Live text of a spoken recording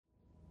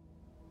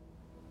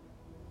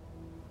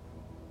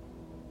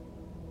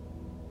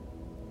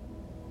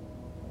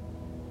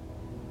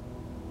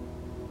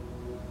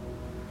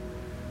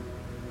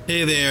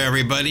Hey there,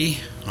 everybody.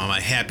 All my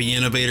happy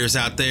innovators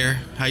out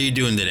there. How you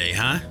doing today,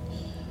 huh?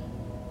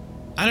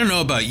 I don't know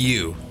about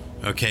you,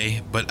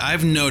 okay, but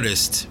I've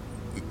noticed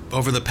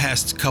over the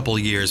past couple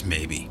years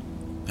maybe,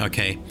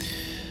 okay,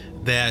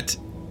 that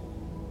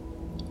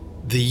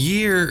the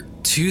year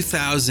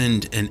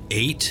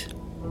 2008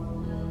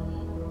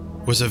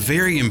 was a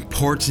very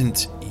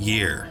important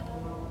year.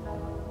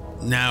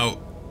 Now,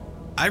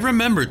 I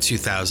remember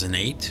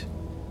 2008.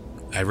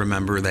 I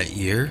remember that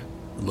year,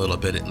 a little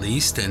bit at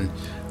least, and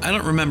I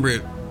don't remember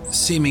it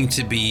seeming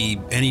to be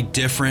any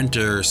different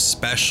or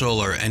special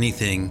or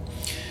anything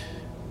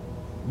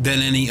than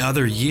any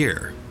other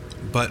year.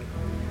 But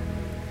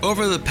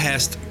over the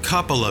past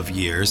couple of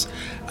years,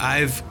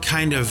 I've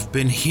kind of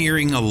been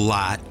hearing a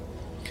lot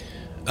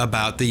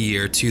about the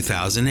year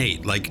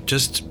 2008. Like,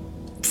 just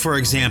for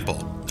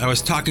example, I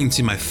was talking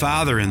to my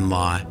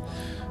father-in-law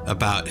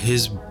about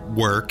his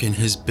work and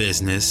his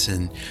business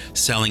and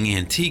selling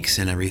antiques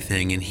and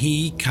everything, and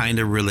he kind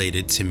of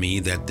related to me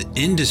that the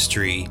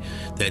industry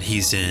that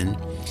he's in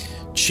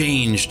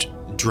changed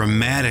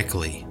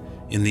dramatically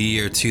in the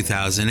year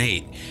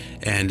 2008,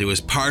 and it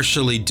was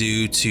partially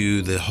due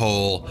to the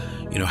whole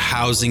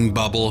housing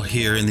bubble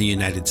here in the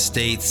United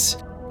States,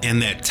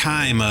 and that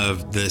time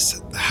of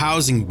this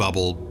housing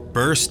bubble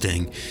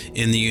bursting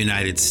in the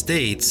United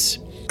States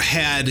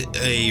had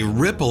a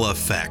ripple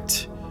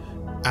effect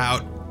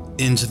out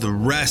into the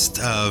rest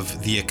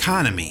of the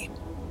economy.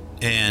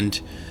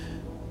 And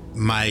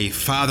my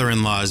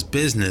father-in-law's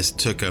business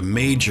took a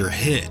major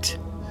hit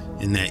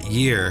in that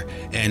year,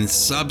 and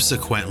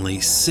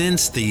subsequently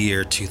since the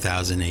year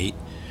 2008,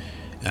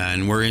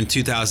 and we're in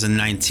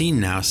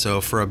 2019 now,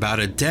 so for about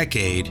a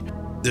decade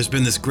there's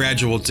been this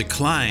gradual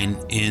decline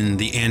in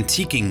the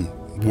antiquing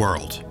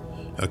world,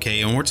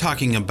 okay? And we're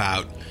talking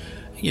about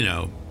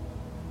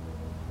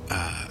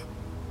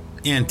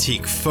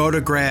antique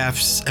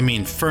photographs,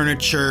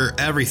 furniture,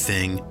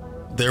 everything.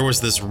 There was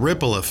this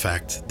ripple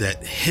effect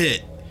that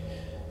hit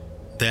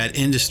that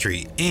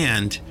industry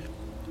and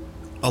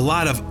a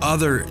lot of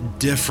other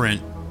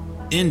different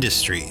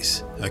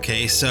industries,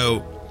 okay?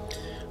 So,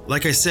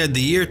 like I said,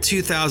 the year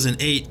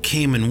 2008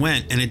 came and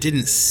went, and it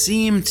didn't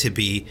seem to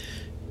be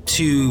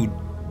too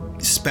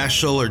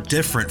special or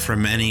different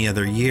from any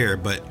other year,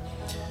 but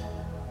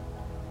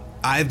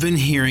I've been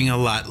hearing a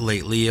lot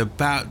lately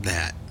about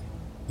that.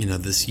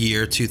 This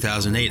year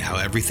 2008, how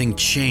everything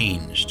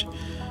changed,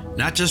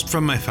 not just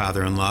from my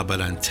father-in-law,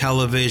 but on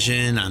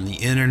television, on the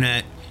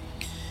internet.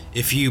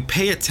 If you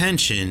pay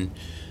attention,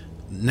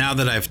 now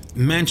that I've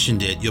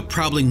mentioned it, you'll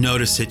probably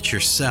notice it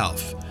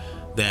yourself,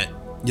 that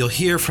you'll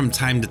hear from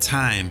time to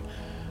time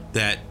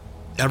that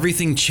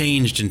everything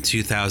changed in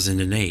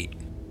 2008.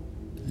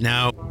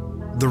 Now,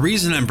 the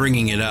reason I'm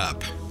bringing it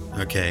up,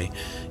 okay,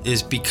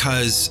 is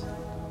because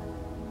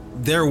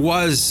there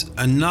was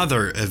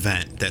another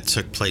event that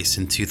took place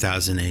in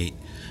 2008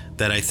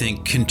 that I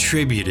think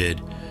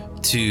contributed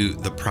to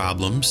the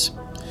problems.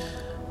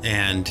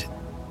 And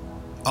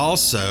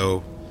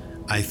also,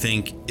 I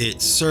think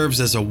it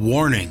serves as a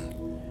warning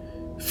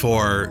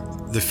for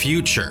the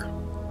future.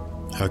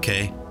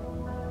 Okay?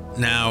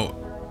 Now,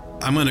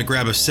 I'm going to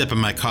grab a sip of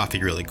my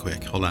coffee really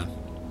quick. Hold on.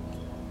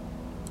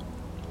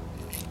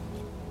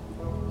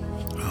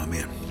 Oh,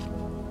 man.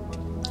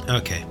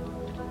 Okay.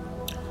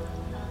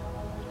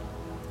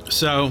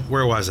 So,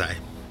 where was I?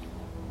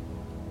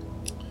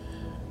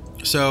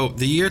 So,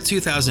 the year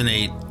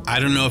 2008, I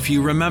don't know if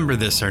you remember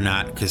this or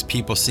not, because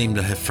people seem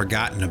to have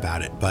forgotten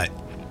about it, but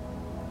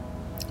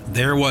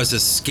there was a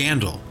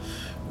scandal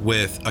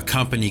with a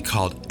company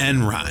called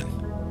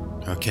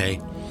ENRON, okay?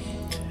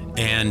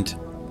 And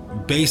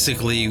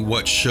basically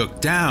what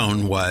shook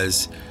down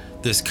was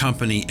this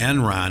company,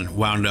 ENRON,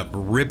 wound up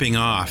ripping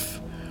off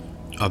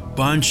a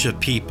bunch of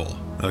people,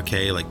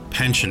 okay, like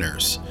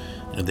pensioners.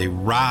 They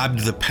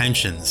robbed the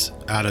pensions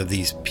out of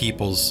these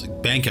people's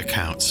bank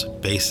accounts,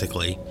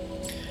 basically.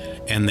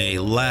 And they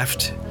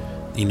left,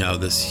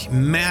 this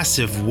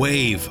massive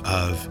wave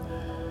of,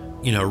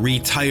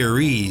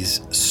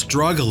 retirees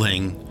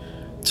struggling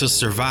to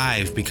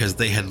survive because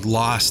they had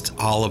lost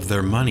all of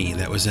their money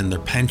that was in their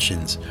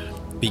pensions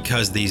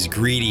because these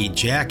greedy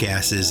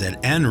jackasses at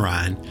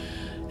Enron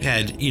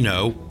had,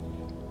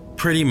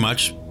 pretty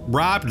much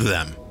robbed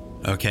them,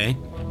 okay?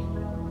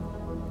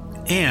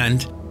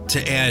 And to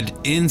add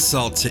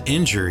insult to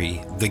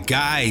injury, the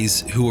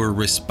guys who were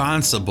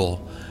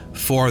responsible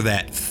for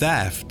that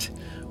theft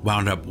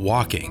wound up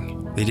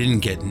walking. They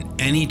didn't get in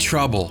any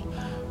trouble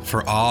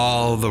for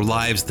all the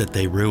lives that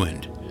they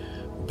ruined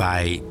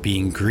by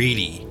being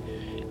greedy.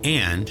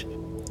 And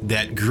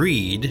that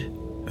greed,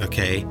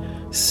 okay,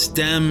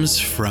 stems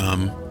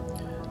from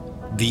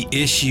the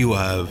issue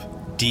of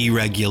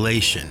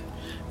deregulation.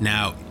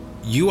 Now,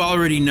 you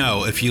already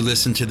know, if you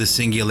listen to the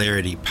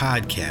Singularity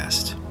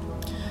Podcast,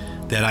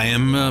 that I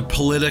am a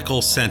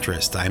political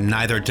centrist. I'm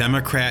neither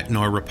Democrat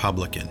nor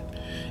Republican.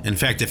 In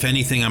fact, if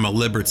anything, I'm a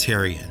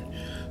libertarian.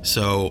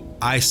 So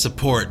I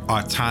support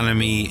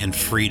autonomy and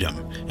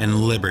freedom and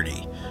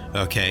liberty,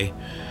 okay?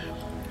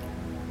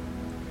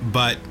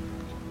 But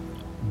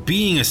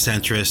being a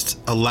centrist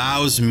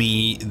allows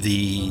me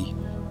the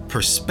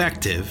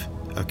perspective,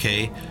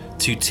 okay,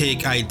 to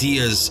take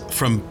ideas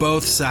from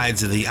both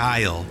sides of the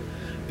aisle,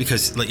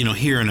 because, you know,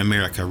 here in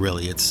America,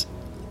 really, it's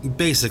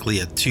basically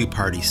a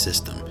two-party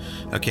system,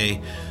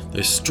 okay?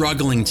 They're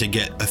struggling to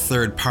get a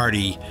third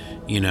party,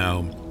 you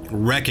know,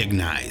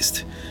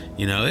 recognized.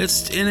 You know,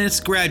 it's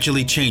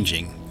gradually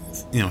changing,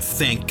 you know,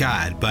 thank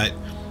God, but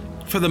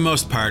for the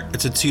most part,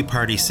 it's a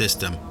two-party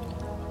system.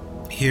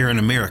 Here in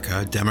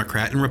America,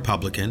 Democrat and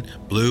Republican,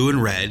 blue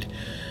and red,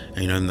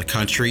 you know, and the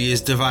country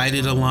is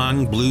divided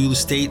along blue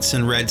states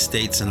and red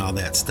states and all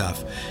that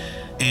stuff.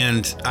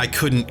 And I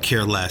couldn't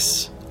care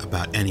less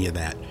about any of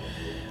that.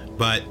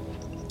 But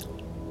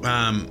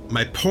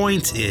my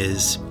point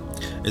is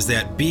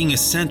that being a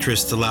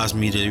centrist allows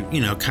me to,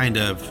 you know, kind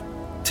of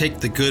take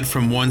the good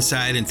from one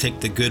side and take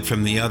the good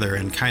from the other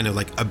and kind of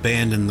like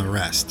abandon the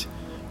rest,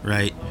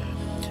 right?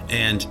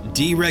 And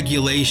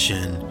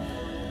deregulation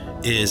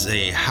is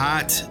a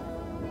hot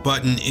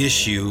button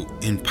issue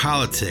in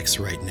politics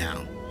right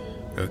now,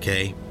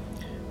 okay?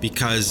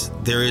 Because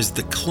there is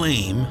the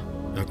claim,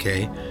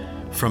 okay,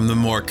 from the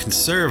more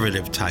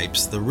conservative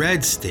types, the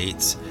red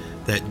states,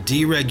 that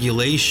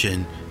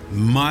deregulation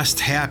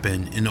must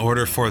happen in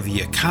order for the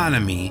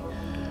economy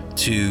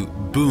to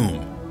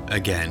boom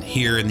again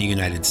here in the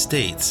United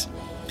States.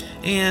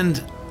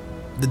 And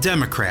the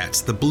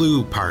Democrats, the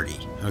blue party,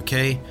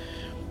 okay,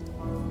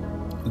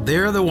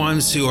 they're the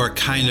ones who are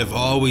kind of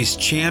always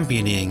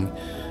championing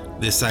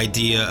this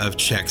idea of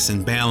checks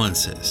and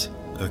balances,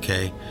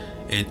 okay?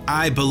 And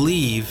I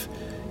believe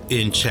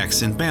in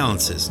checks and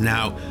balances.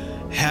 Now,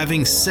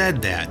 having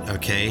said that,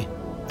 okay,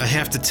 I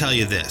have to tell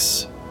you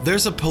this.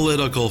 There's a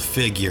political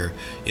figure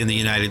in the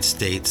United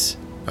States,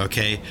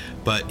 okay,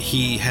 but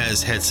he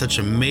has had such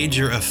a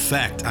major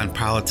effect on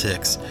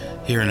politics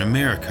here in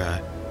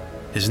America.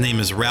 His name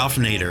is Ralph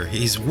Nader.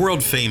 He's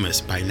world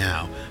famous by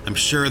now. I'm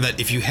sure that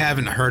if you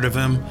haven't heard of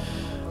him,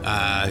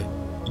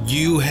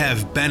 you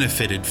have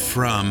benefited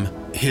from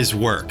his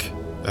work,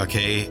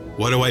 okay?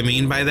 What do I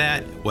mean by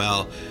that?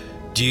 Well,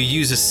 do you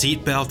use a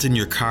seatbelt in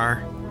your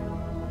car?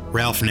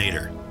 Ralph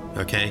Nader,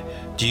 okay?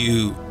 Do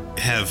you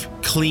have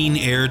clean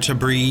air to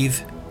breathe?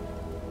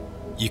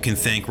 You can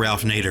thank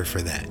Ralph Nader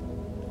for that.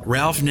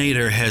 Ralph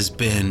Nader has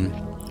been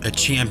a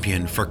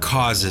champion for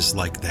causes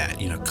like that,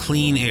 you know,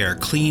 clean air,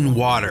 clean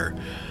water,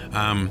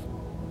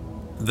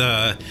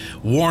 the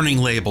warning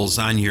labels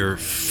on your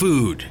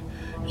food,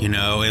 you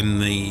know, and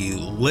the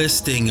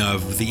listing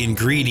of the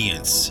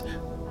ingredients.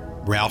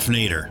 Ralph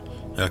Nader,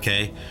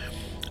 okay?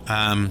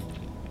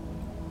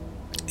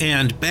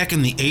 And back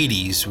in the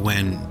 80s,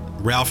 when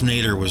Ralph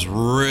Nader was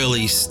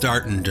really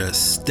starting to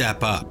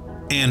step up,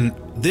 and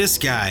this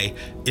guy,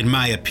 in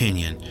my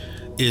opinion,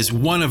 is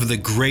one of the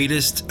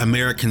greatest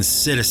American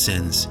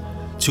citizens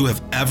to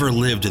have ever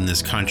lived in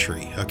this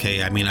country,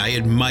 okay? I mean, I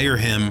admire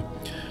him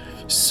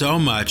so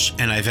much,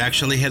 and I've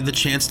actually had the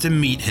chance to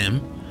meet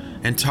him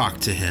and talk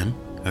to him,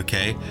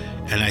 okay?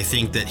 And I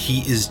think that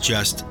he is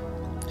just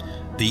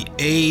the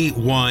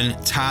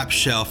A1 top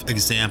shelf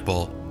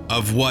example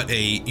of what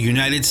a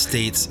United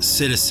States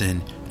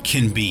citizen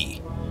can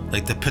be,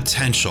 like the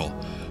potential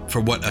for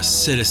what a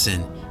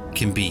citizen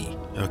can be,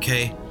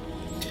 okay?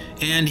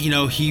 And, you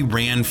know, he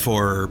ran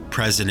for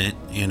president,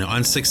 you know,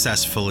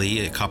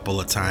 unsuccessfully a couple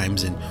of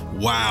times. And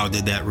wow,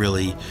 did that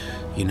really,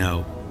 you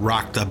know,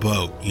 rock the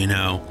boat, you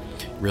know,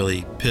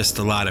 really pissed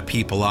a lot of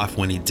people off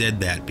when he did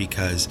that,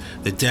 because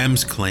the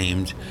Dems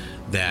claimed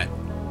that,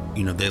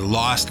 you know, they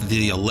lost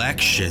the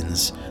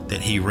elections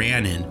that he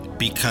ran in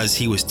because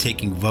he was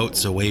taking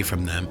votes away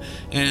from them.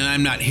 And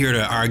I'm not here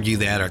to argue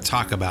that or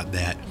talk about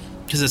that,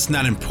 because it's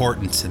not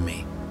important to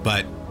me.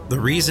 But the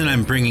reason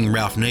I'm bringing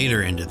Ralph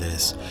Nader into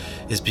this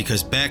is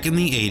because back in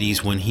the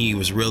 80s, when he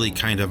was really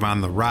kind of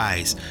on the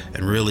rise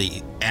and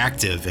really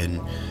active and,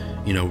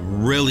 you know,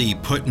 really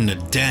putting a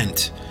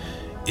dent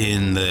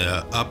in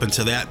the, up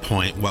until that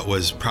point, what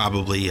was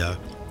probably a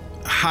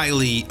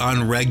highly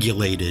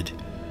unregulated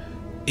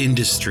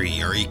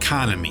industry or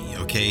economy,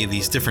 okay?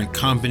 These different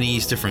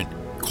companies, different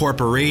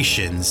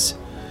corporations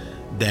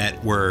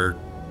that were,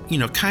 you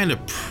know, kind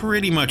of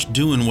pretty much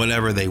doing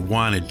whatever they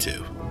wanted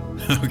to,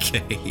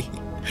 okay?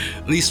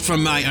 At least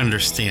from my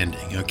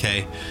understanding,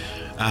 okay?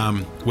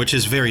 Which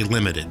is very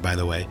limited, by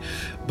the way.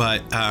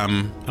 But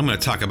I'm going to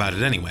talk about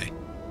it anyway.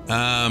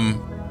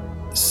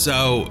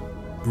 So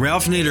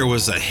Ralph Nader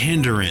was a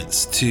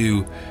hindrance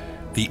to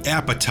the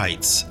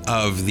appetites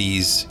of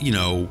these, you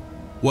know,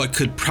 what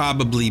could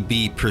probably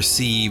be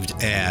perceived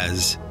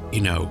as,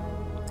 you know,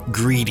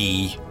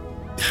 greedy,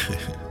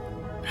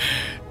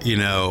 you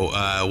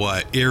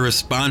know,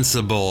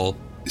 irresponsible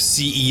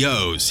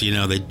CEOs. You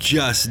know, they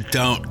just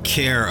don't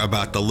care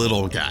about the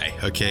little guy,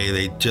 okay?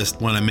 They just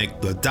want to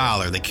make the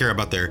dollar. They care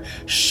about their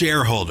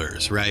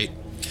shareholders, right?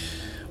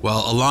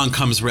 Well, along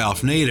comes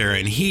Ralph Nader,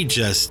 and he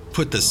just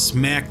put the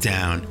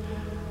smackdown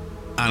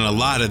on a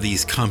lot of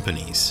these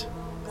companies,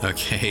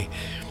 okay?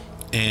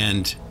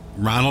 And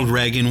Ronald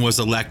Reagan was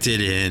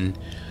elected in,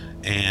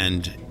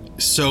 and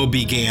so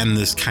began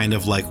this kind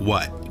of like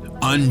what?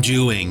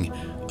 Undoing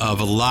of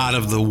a lot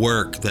of the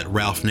work that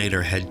Ralph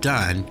Nader had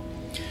done.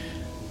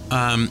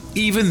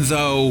 Even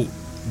though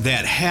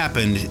that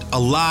happened, a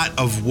lot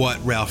of what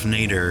Ralph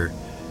Nader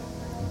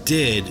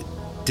did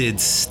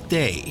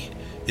stay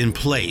in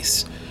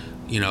place.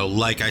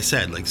 Like I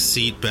said, like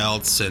seat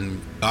belts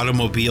and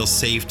automobile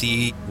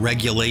safety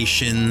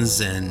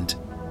regulations and,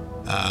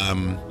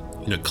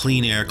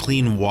 clean air,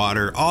 clean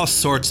water, all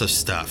sorts of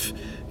stuff,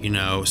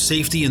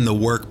 safety in the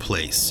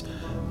workplace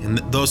and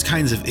those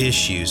kinds of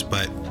issues.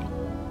 But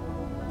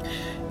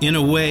in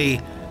a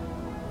way,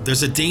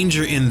 there's a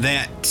danger in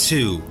that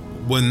too,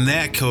 when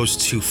that goes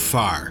too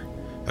far.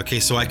 Okay,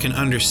 so I can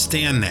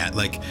understand that.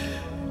 Like,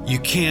 you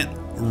can't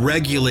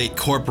regulate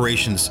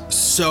corporations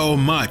so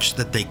much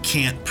that they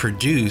can't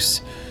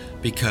produce,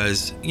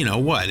 because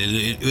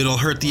it'll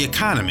hurt the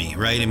economy,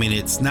 right? I mean,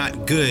 it's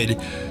not good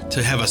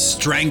to have a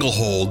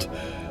stranglehold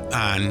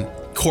on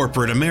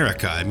corporate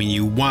America. I mean,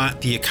 you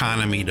want the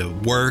economy to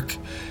work,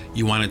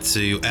 you want it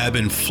to ebb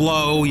and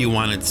flow, you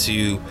want it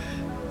to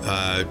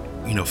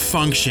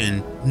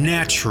function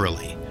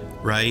naturally,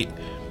 right?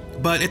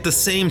 But at the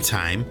same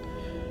time,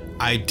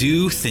 I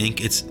do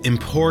think it's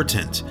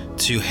important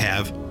to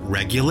have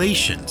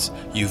regulations.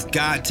 You've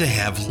got to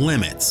have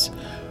limits.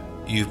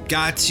 You've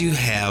got to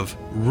have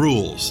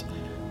rules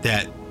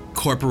that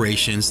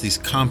corporations, these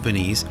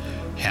companies,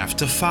 have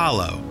to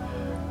follow,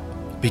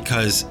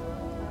 because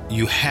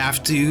you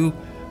have to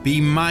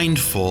be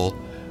mindful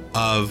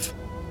of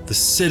the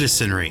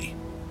citizenry.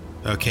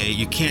 Okay,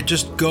 you can't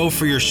just go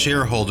for your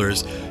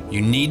shareholders.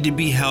 You need to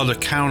be held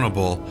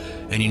accountable,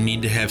 and you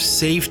need to have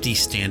safety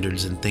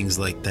standards and things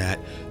like that,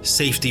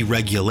 safety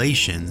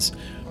regulations,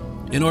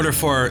 in order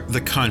for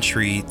the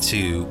country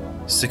to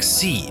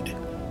succeed.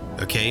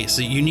 Okay,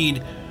 so you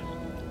need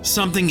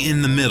something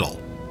in the middle,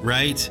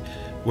 right?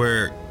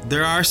 Where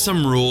there are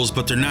some rules,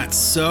 but they're not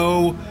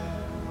so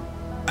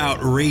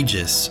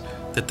outrageous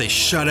that they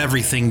shut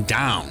everything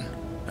down.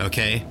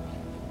 Okay?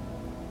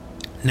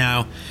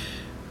 Now,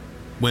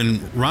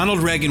 when Ronald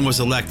Reagan was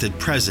elected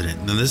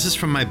president, now this is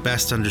from my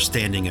best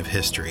understanding of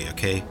history,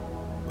 okay?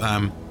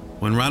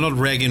 When Ronald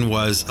Reagan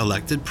was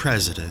elected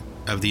president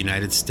of the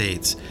United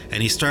States,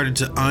 and he started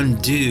to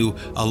undo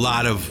a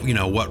lot of,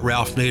 what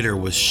Ralph Nader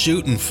was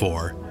shooting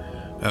for,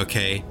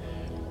 okay,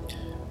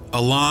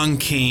 along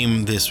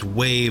came this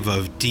wave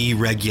of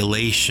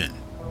deregulation,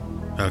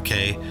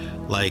 okay?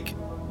 Like,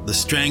 the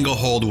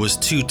stranglehold was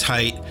too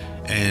tight,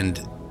 and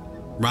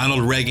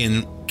Ronald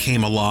Reagan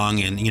came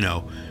along and,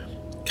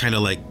 kind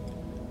of like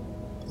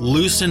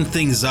loosened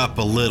things up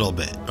a little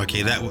bit,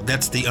 okay?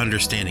 That's the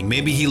understanding.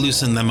 Maybe he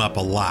loosened them up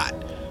a lot,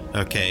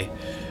 okay?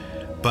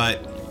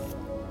 But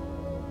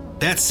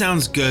that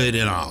sounds good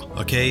and all,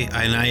 okay?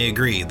 And I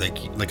agree.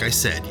 Like I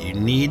said, you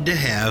need to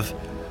have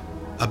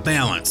a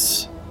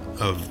balance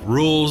of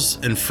rules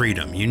and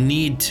freedom. You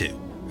need to,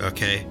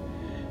 okay?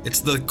 It's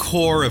the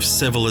core of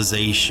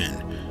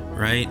civilization,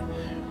 right?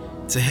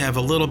 To have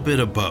a little bit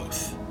of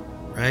both,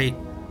 right?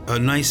 A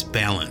nice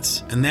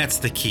balance. And that's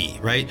the key,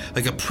 right?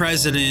 Like a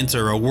president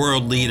or a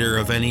world leader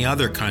of any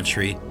other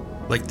country,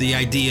 like the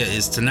idea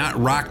is to not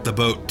rock the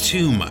boat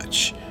too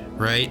much,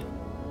 right?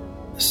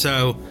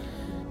 So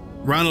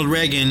Ronald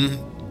Reagan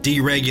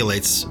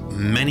deregulates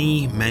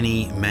many,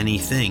 many, many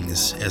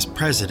things as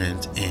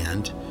president,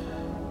 and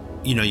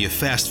you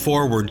fast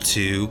forward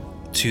to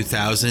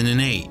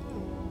 2008,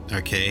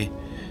 okay,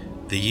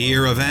 the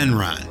year of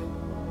Enron.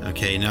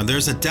 Okay, now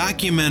there's a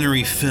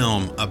documentary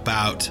film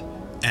about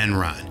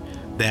Enron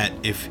that,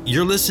 if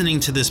you're listening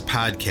to this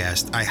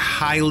podcast, I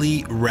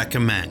highly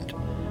recommend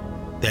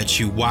that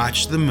you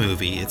watch the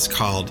movie. It's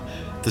called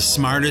The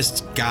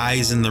Smartest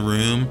Guys in the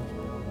Room,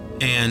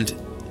 and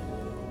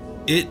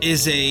it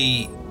is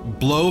a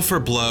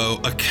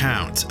blow-for-blow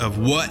account of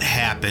what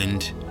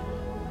happened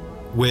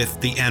with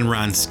the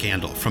Enron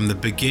scandal from the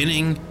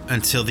beginning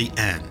until the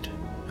end,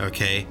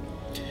 okay?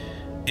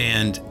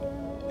 And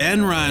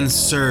Enron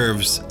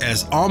serves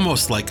as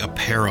almost like a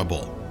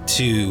parable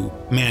to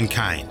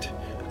mankind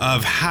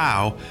of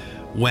how,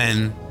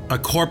 when a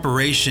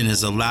corporation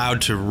is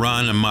allowed to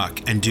run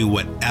amok and do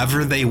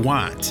whatever they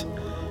want,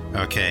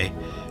 okay,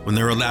 when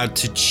they're allowed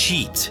to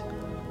cheat,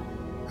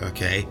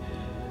 okay,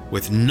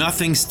 with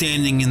nothing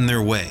standing in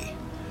their way,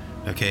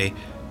 okay,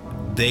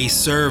 they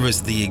serve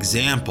as the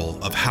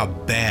example of how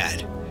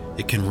bad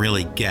it can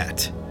really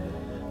get,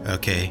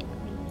 okay?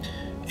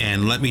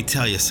 And let me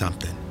tell you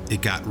something,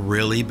 it got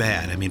really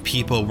bad. I mean,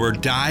 people were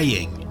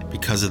dying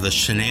because of the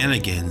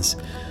shenanigans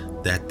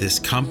that this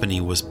company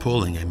was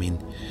pulling. I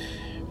mean,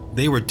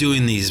 they were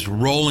doing these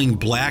rolling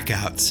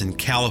blackouts in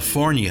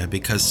California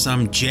because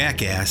some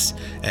jackass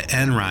at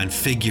Enron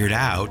figured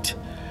out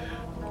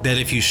that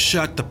if you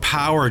shut the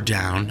power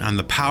down on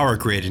the power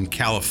grid in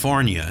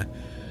California,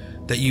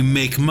 that you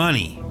make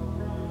money.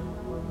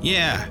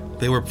 Yeah,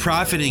 they were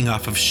profiting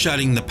off of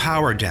shutting the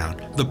power down.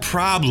 The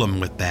problem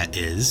with that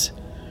is,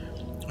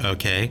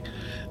 okay,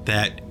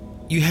 that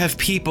you have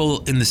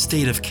people in the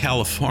state of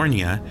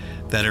California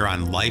that are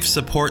on life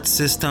support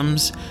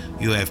systems.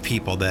 You have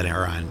people that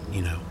are on,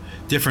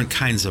 different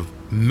kinds of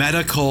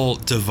medical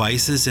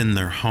devices in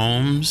their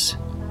homes,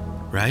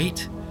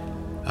 right?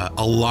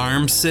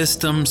 Alarm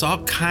systems,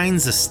 all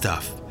kinds of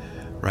stuff,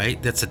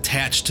 right? That's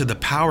attached to the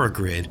power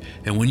grid.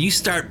 And when you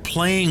start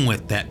playing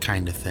with that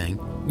kind of thing,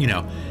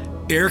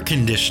 air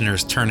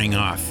conditioners turning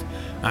off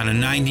on a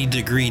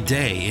 90-degree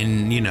day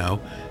in,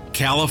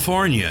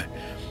 California,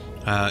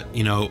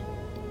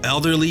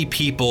 elderly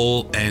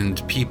people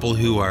and people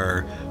who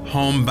are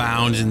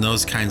homebound and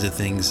those kinds of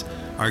things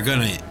are going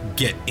to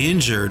get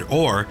injured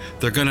or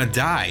they're going to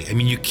die. I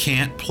mean, you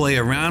can't play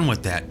around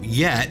with that.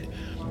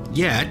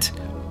 Yet,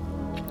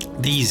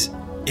 these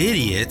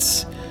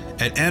idiots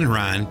at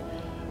Enron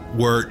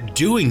were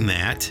doing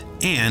that,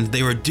 and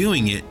they were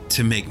doing it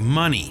to make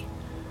money.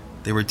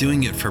 They were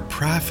doing it for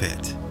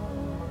profit.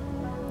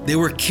 They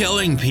were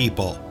killing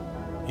people,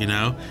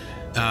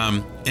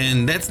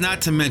 and that's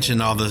not to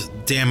mention all the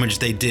damage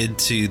they did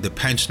to the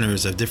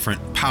pensioners of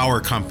different power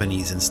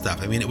companies and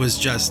stuff. I mean, it was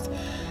just,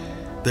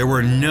 there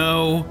were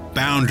no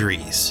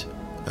boundaries,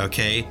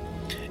 okay?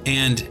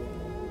 And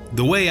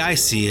the way I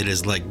see it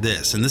is like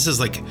this, and this is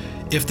like,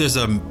 if there's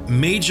a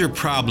major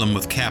problem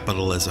with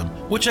capitalism,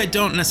 which I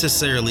don't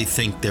necessarily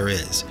think there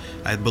is,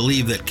 I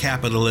believe that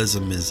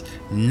capitalism is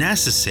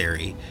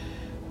necessary,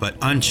 but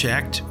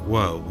unchecked,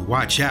 whoa,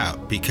 watch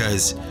out,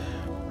 because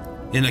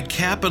in a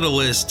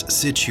capitalist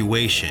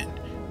situation,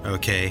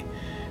 okay,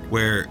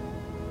 where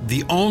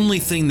the only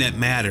thing that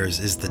matters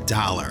is the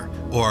dollar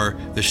or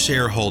the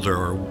shareholder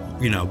or,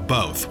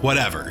 both,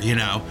 whatever,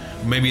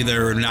 maybe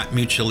they're not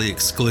mutually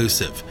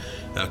exclusive,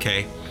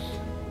 okay?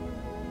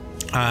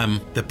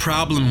 The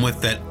problem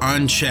with that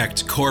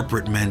unchecked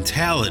corporate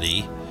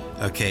mentality,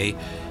 okay,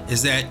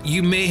 is that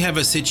you may have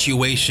a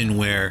situation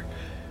where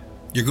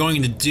you're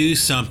going to do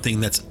something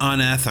that's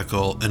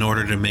unethical in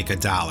order to make a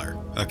dollar,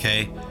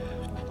 okay?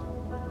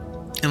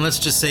 And let's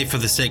just say, for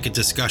the sake of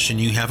discussion,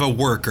 you have a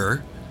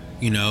worker,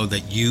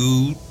 that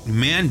you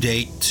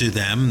mandate to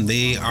them,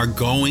 they are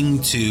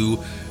going to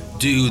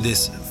do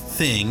this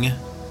thing,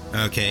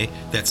 okay,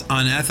 that's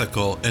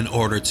unethical in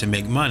order to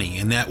make money.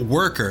 And that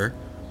worker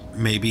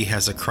maybe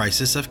has a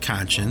crisis of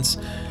conscience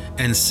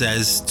and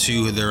says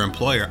to their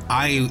employer,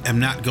 I am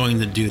not going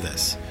to do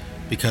this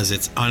because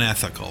it's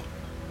unethical.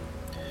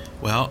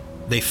 Well,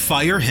 they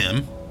fire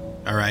him,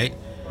 all right,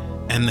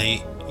 and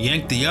they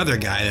yank the other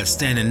guy that's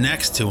standing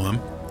next to him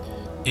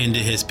into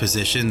his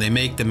position. They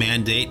make the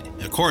mandate.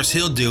 Of course,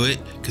 he'll do it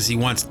because he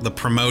wants the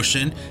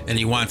promotion and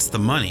he wants the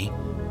money,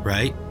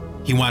 right?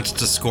 He wants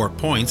to score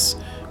points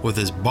with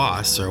his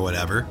boss or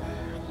whatever.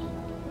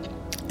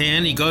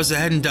 And he goes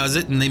ahead and does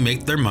it, and they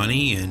make their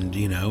money, and,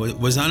 it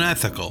was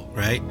unethical,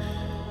 right?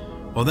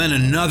 Well, then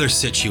another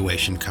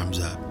situation comes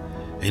up.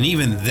 And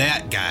even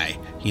that guy,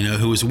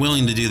 who was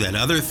willing to do that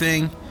other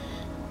thing,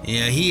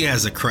 he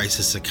has a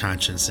crisis of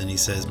conscience, and he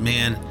says,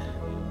 man,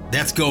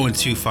 that's going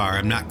too far.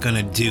 I'm not going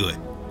to do it.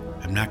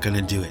 I'm not going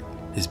to do it.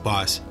 His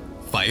boss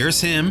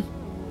fires him,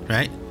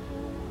 right?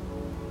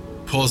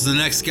 Pulls the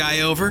next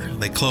guy over.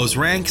 They close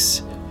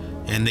ranks,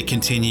 and they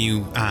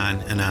continue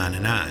on and on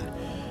and on.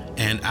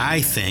 And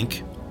I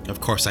think,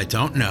 of course, I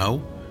don't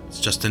know, it's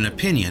just an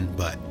opinion,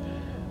 but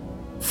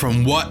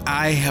from what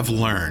I have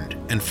learned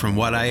and from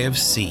what I have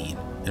seen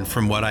and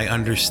from what I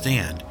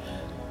understand,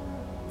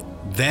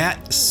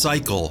 that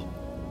cycle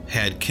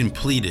had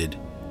completed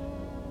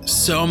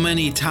so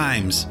many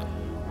times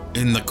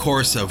in the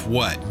course of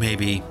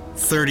maybe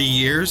 30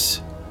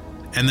 years?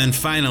 And then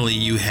finally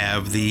you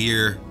have the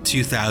year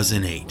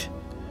 2008,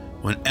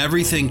 when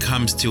everything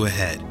comes to a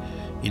head,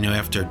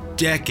 after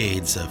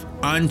decades of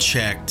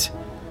unchecked,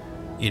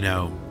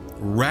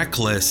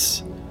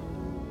 reckless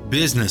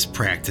business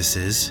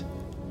practices.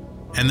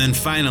 And then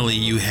finally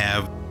you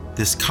have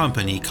this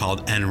company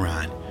called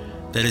Enron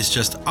that is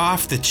just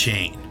off the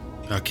chain,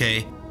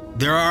 okay?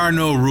 There are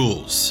no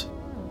rules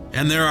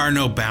and there are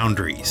no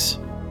boundaries.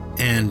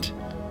 And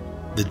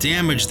the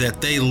damage that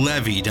they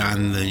levied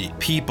on the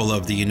people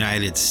of the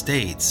United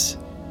States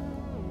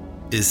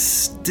is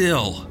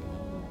still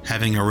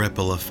having a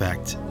ripple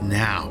effect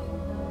now,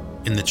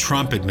 in the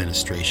Trump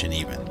administration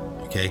even,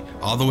 okay?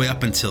 All the way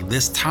up until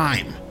this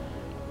time.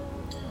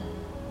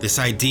 This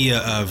idea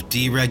of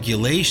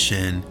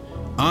deregulation,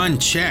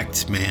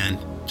 unchecked, man,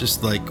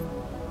 just like,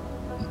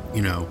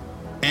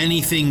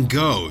 anything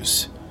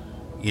goes,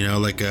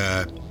 like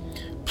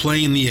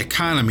playing the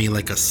economy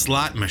like a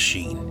slot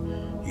machine,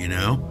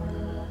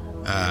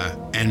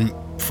 and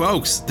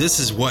folks, this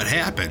is what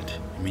happened.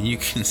 I mean, you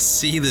can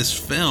see this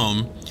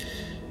film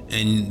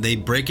and they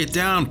break it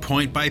down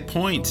point by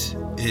point.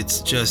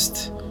 It's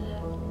just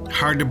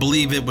hard to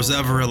believe it was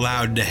ever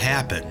allowed to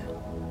happen.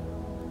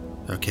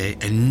 Okay?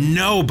 And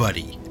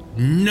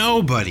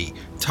nobody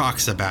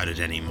talks about it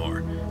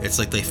anymore. It's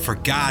like they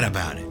forgot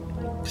about it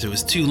because it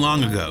was too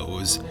long ago. It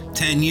was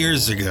 10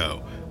 years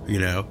ago,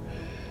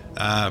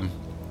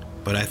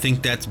 But I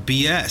think that's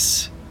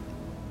BS.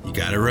 You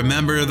got to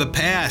remember the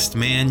past,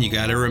 man. You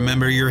got to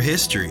remember your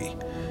history,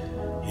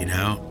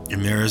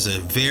 And there is a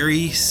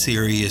very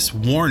serious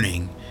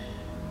warning,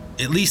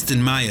 at least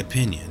in my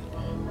opinion,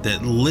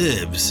 that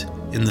lives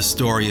in the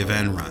story of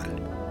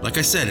Enron. Like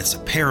I said, it's a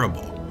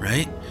parable,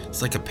 right?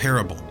 It's like a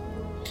parable.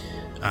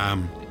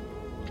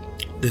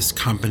 This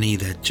company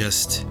that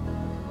just...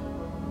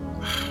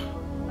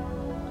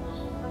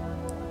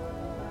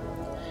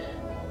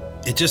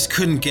 It just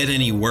couldn't get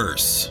any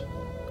worse.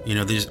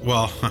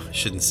 I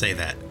shouldn't say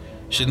that.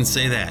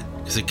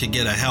 Because it could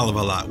get a hell of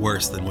a lot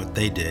worse than what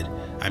they did,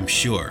 I'm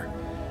sure.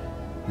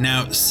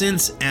 Now,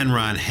 since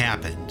Enron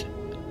happened,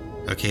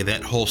 okay,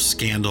 that whole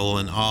scandal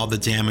and all the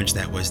damage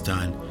that was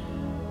done,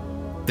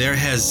 there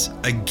has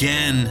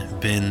again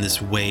been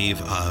this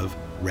wave of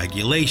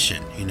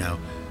regulation,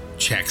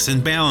 checks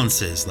and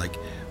balances. Like,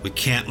 we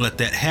can't let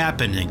that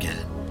happen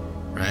again,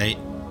 right?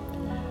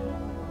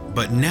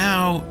 But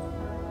now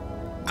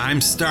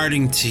I'm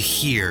starting to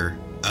hear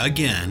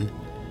again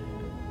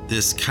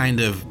this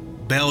kind of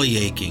belly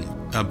aching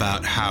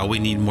about how we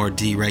need more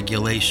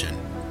deregulation.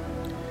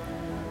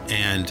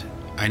 And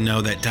I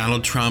know that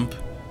Donald Trump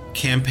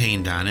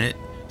campaigned on it,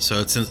 so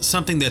it's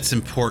something that's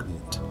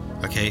important,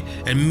 okay?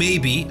 And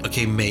maybe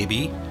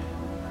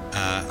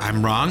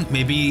I'm wrong.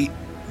 Maybe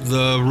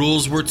the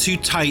rules were too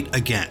tight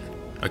again,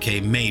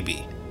 okay?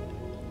 Maybe.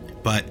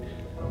 But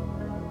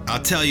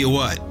I'll tell you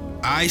what,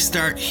 I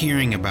start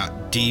hearing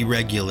about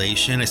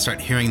deregulation. I start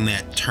hearing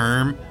that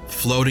term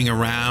floating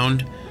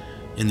around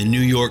in the New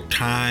York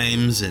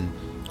Times and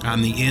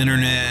on the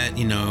internet,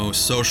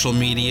 social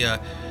media.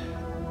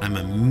 I'm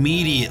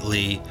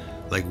immediately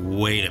like,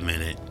 wait a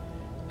minute,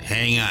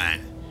 hang on.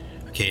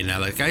 Okay, now,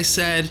 like I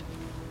said,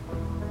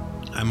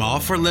 I'm all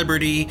for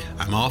liberty.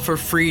 I'm all for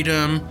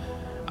freedom.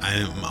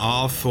 I'm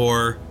all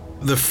for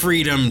the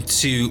freedom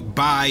to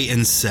buy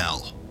and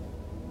sell.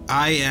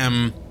 I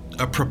am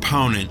a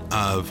proponent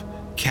of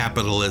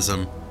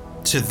capitalism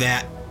to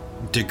that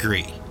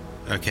degree,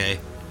 okay?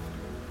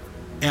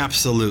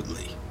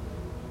 Absolutely.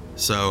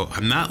 So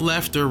I'm not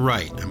left or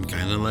right. I'm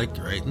kind of like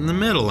right in the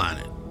middle on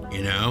it,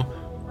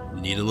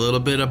 Need a little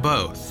bit of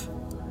both.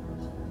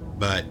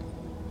 But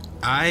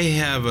I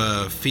have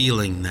a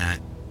feeling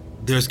that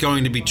there's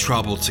going to be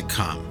trouble to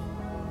come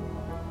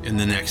in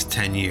the next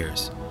 10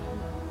 years.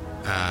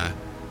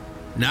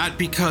 Not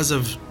because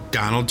of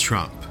Donald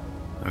Trump,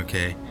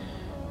 okay?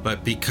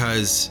 But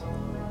because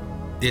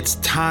it's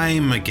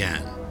time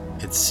again,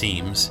 it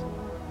seems,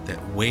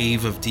 that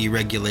wave of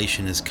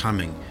deregulation is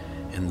coming.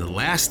 And the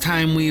last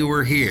time we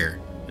were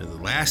here, the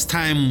last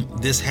time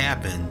this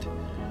happened,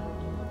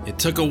 it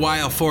took a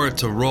while for it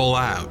to roll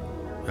out,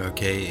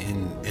 okay,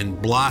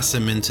 and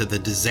blossom into the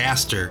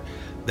disaster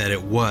that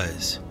it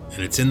was. And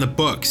it's in the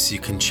books. You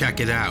can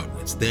check it out.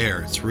 It's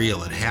there. It's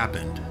real. It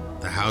happened.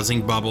 The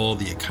housing bubble,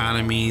 the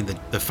economy,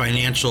 the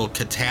financial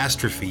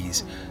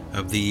catastrophes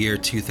of the year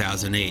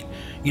 2008.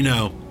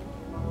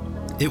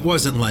 It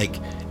wasn't like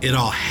it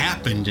all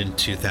happened in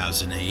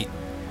 2008,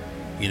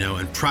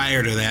 and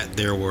prior to that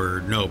there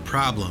were no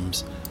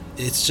problems.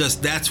 It's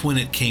just that's when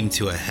it came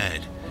to a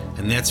head.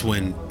 And that's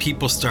when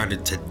people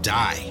started to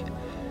die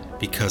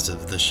because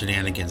of the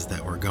shenanigans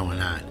that were going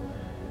on.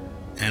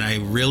 And I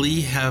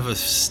really have a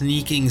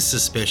sneaking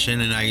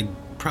suspicion, and I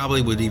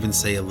probably would even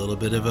say a little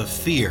bit of a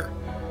fear,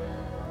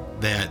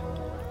 that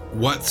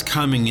what's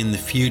coming in the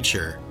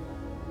future,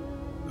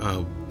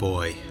 oh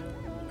boy,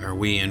 are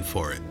we in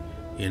for it,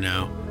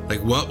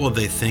 Like, what will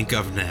they think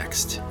of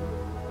next?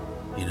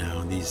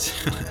 These,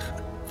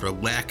 for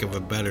lack of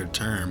a better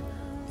term,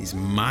 these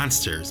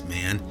monsters,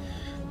 man,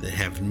 that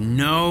have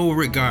no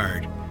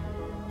regard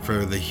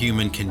for the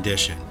human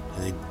condition.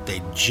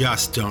 They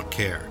just don't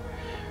care.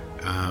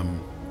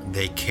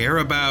 They care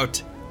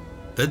about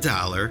the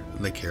dollar,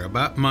 they care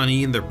about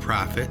money and their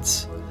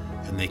profits,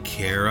 and they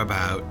care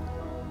about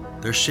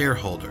their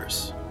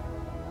shareholders.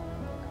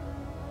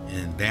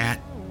 And that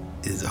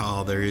is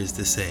all there is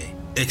to say.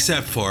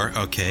 Except for,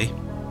 okay,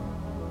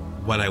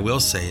 what I will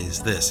say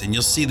is this, and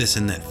you'll see this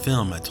in that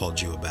film I told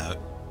you about.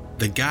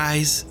 The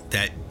guys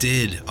that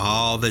did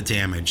all the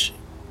damage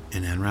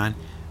in Enron,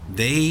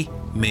 they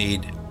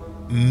made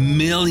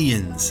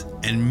millions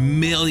and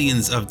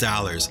millions of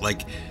dollars,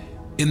 like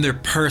in their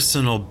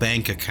personal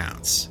bank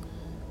accounts,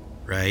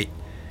 right?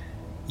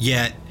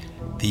 Yet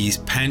these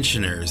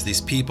pensioners, these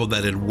people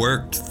that had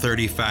worked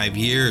 35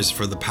 years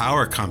for the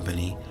power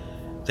company,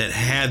 that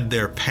had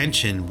their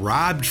pension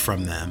robbed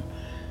from them,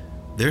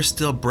 they're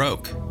still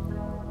broke.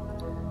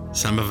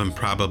 Some of them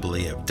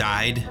probably have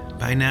died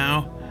by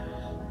now,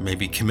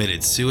 maybe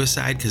committed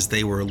suicide because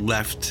they were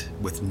left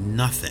with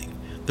nothing.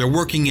 They're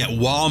working at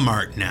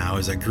Walmart now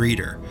as a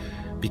greeter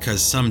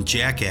because some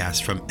jackass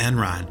from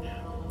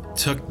Enron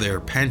took their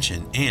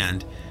pension,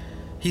 and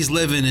he's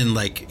living in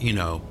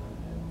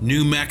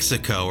New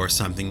Mexico or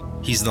something.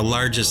 He's the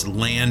largest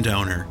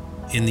landowner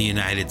in the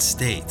United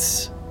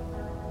States.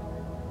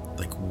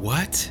 Like,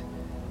 what?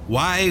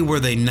 Why were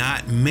they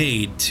not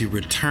made to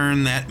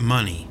return that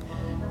money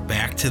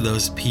back to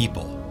those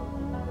people?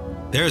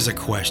 There's a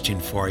question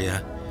for you.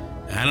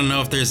 I don't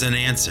know if there's an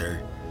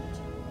answer,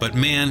 but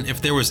man,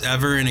 if there was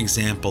ever an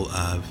example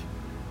of,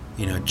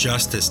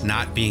 justice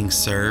not being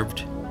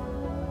served,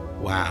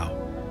 wow.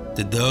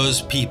 Did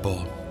those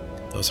people,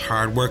 those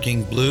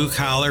hardworking blue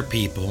collar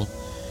people,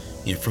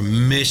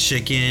 from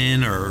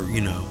Michigan or,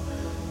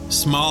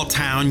 small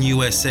town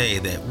USA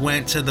that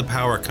went to the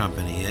power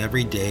company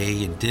every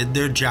day and did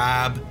their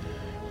job.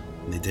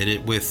 They did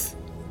it with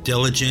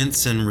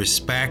diligence and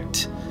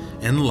respect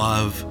and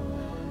love.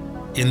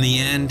 In the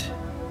end,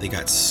 they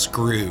got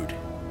screwed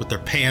with their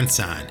pants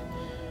on,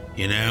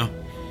 you know?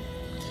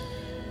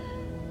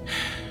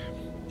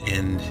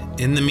 And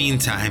in the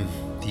meantime,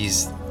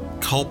 these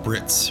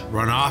culprits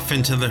run off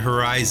into the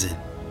horizon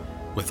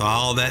with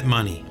all that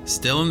money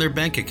still in their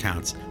bank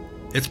accounts.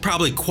 It's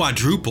probably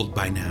quadrupled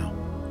by now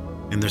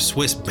in their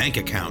Swiss bank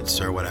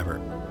accounts or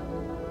whatever.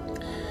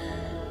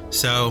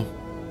 So,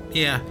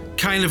 yeah,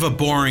 kind of a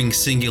boring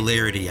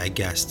singularity, I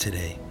guess,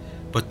 today.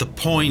 But the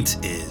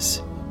point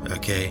is,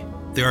 okay,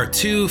 there are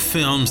two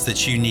films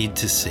that you need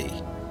to see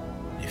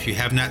if you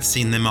have not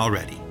seen them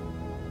already.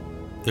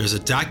 There's a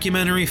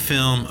documentary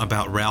film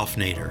about Ralph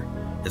Nader.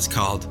 It's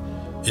called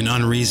An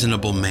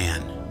Unreasonable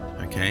Man,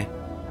 okay?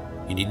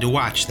 You need to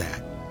watch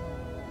that.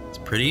 It's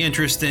pretty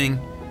interesting,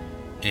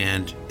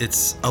 and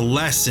it's a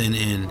lesson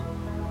in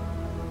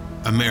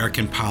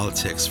American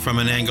politics from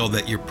an angle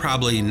that you're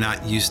probably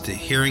not used to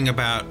hearing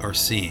about or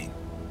seeing,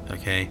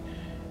 okay?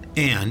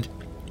 And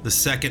the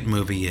second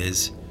movie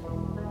is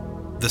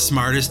The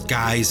Smartest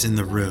Guys in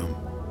the Room.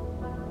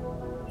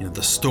 You know,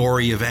 the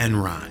story of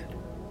Enron.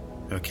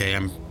 Okay,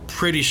 I'm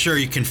pretty sure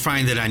you can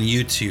find it on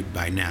YouTube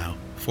by now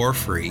for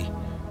free.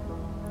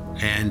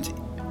 And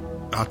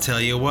I'll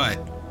tell you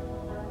what,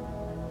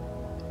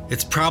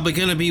 it's probably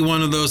going to be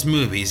one of those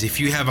movies, if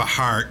you have a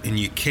heart and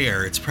you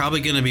care, it's probably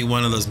going to be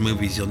one of those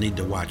movies you'll need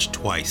to watch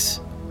twice.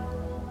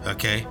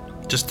 Okay?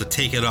 Just to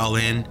take it all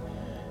in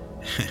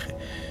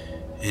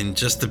and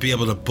just to be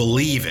able to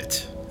believe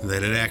it,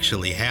 that it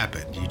actually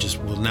happened. You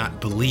just will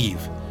not believe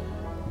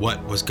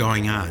what was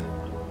going on.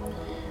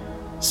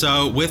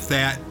 So with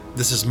that,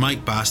 this is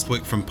Mike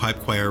Bostwick from Pipe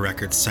Choir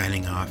Records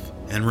signing off.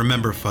 And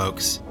remember,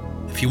 folks,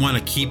 if you want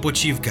to keep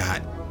what you've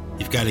got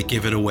to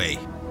give it away.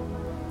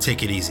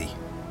 Take it easy.